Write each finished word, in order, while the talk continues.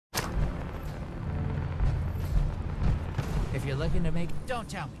If you're looking to make... Don't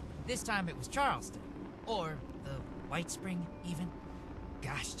tell me. This time it was Charleston. Or the White Spring, even.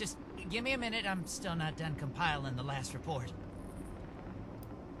 Gosh, just give me a minute. I'm still not done compiling the last report.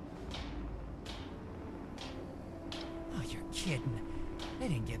 Oh, you're kidding. They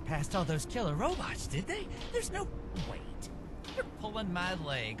didn't get past all those killer robots, did they? There's no... Wait. You're pulling my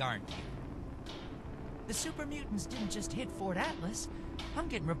leg, aren't you? The super mutants didn't just hit Fort Atlas. I'm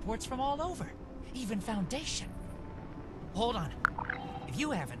getting reports from all over. Even Foundation. Hold on. If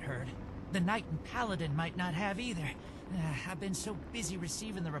you haven't heard, the Knight and Paladin might not have either. I've been so busy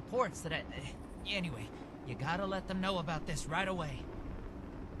receiving the reports that anyway, you gotta let them know about this right away.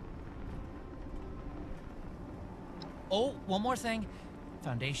 Oh, one more thing.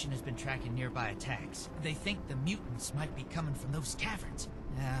 Foundation has been tracking nearby attacks. They think the mutants might be coming from those caverns.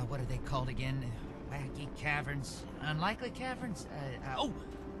 What are they called again? Wacky caverns? Unlikely caverns? Oh,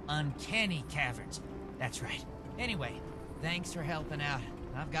 uncanny caverns. That's right. Anyway, thanks for helping out.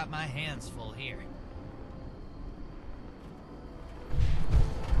 I've got my hands full here.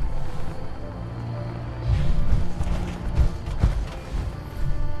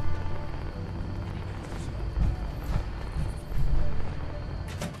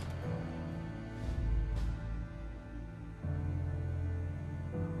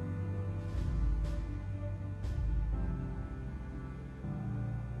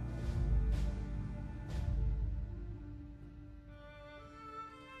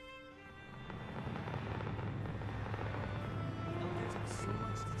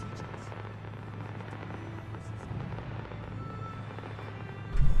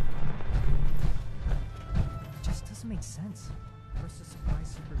 Makes sense. Versus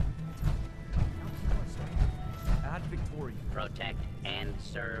surprise super mutant attack. Add Victoria. Protect and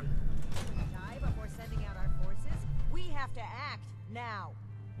serve. Die before sending out our forces? We have to act now.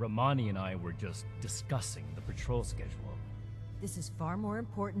 Romani and I were just discussing the patrol schedule. This is far more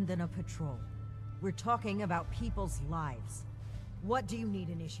important than a patrol. We're talking about people's lives. What do you need,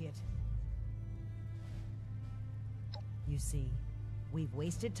 Initiate? You see, we've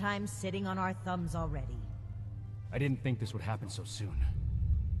wasted time sitting on our thumbs already. I didn't think this would happen so soon.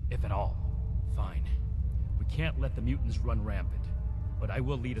 If at all. Fine. We can't let the mutants run rampant. But I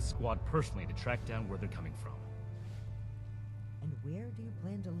will lead a squad personally to track down where they're coming from. And where do you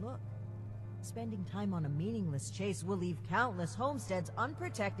plan to look? Spending time on a meaningless chase will leave countless homesteads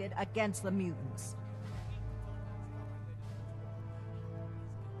unprotected against the mutants.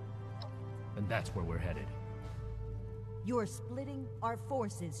 And that's where we're headed. You're splitting our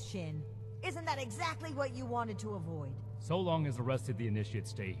forces, Shin. Isn't that exactly what you wanted to avoid? So long as the rest of the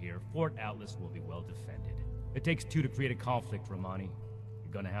Initiates stay here, Fort Atlas will be well defended. It takes two to create a conflict, Romani.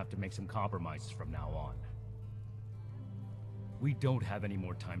 You're gonna have to make some compromises from now on. We don't have any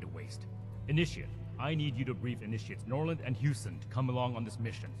more time to waste. Initiate, I need you to brief Initiates Norland and Houston to come along on this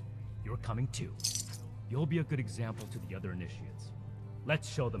mission. You're coming too. You'll be a good example to the other Initiates. Let's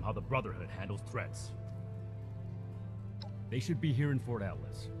show them how the Brotherhood handles threats. They should be here in Fort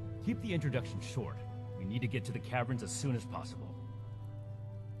Atlas. Keep the introduction short. We need to get to the caverns as soon as possible.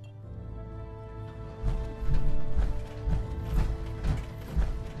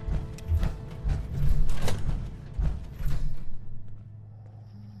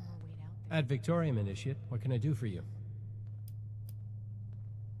 Ad Victoriam, Initiate. What can I do for you?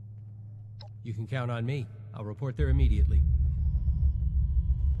 You can count on me. I'll report there immediately.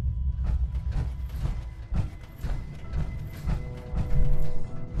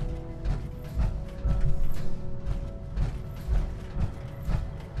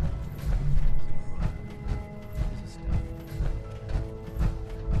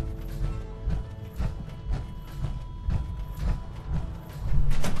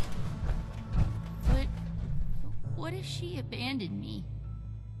 What if she abandoned me?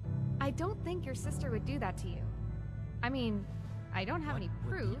 I don't think your sister would do that to you. I mean, I don't have any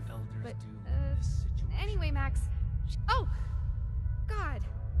proof, but, anyway, Max. Oh! God!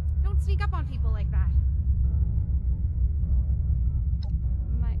 Don't sneak up on people like that.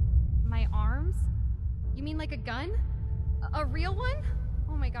 My arms? You mean like a gun? A real one?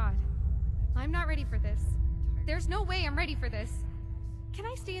 Oh my god. I'm not ready for this. There's no way I'm ready for this. Can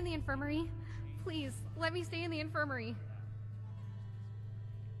I stay in the infirmary? Please, let me stay in the infirmary.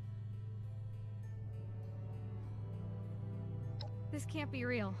 This can't be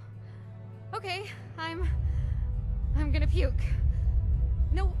real. Okay, I'm gonna puke.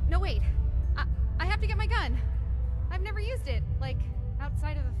 No, wait. I have to get my gun. I've never used it, like,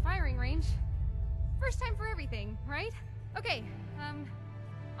 outside of the firing range. First time for everything, right? Okay,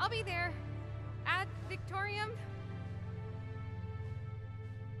 I'll be there. Ad Victoriam.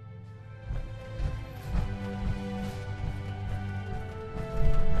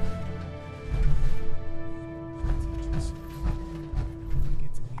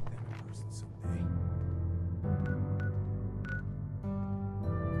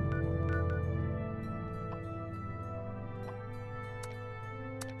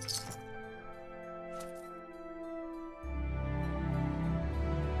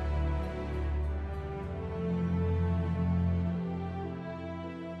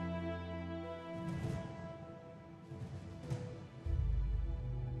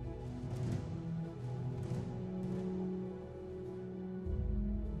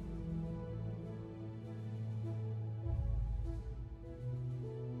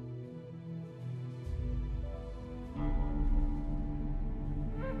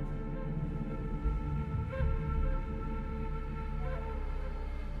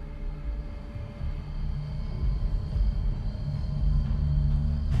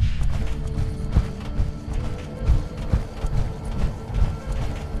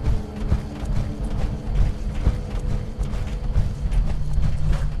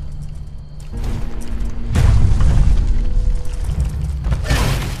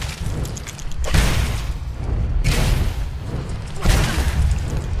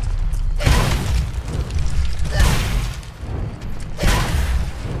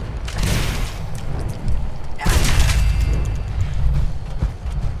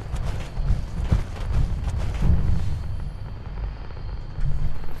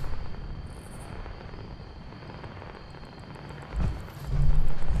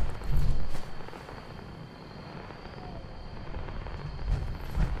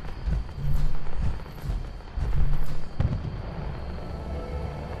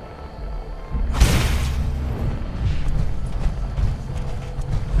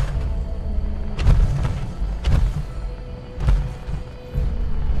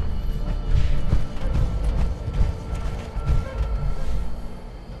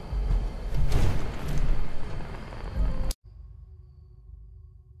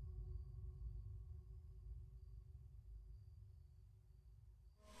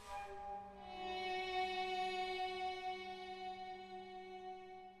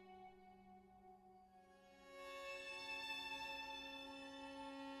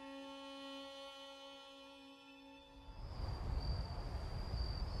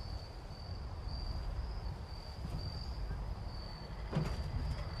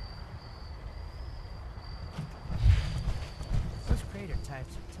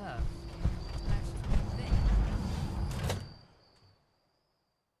 tough. That's just what you think.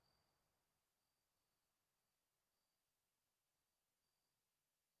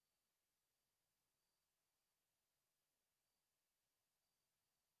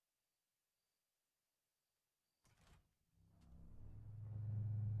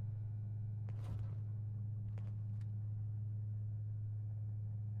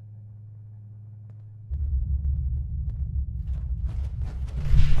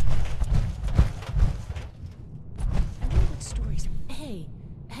 Hey,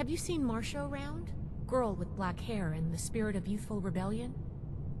 have you seen Marcia around? Girl with black hair and the spirit of youthful rebellion?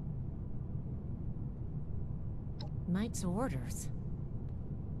 Knight's orders.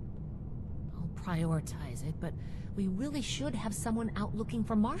 I'll prioritize it, but we really should have someone out looking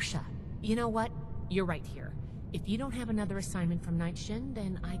for Marcia. You know what? You're right here. If you don't have another assignment from Night Shin,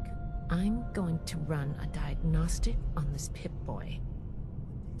 then I'm going to run a diagnostic on this Pip-Boy.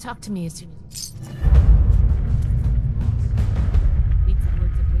 Talk to me as soon as... Need some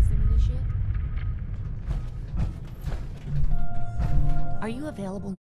words of wisdom, Initiate? Are you available?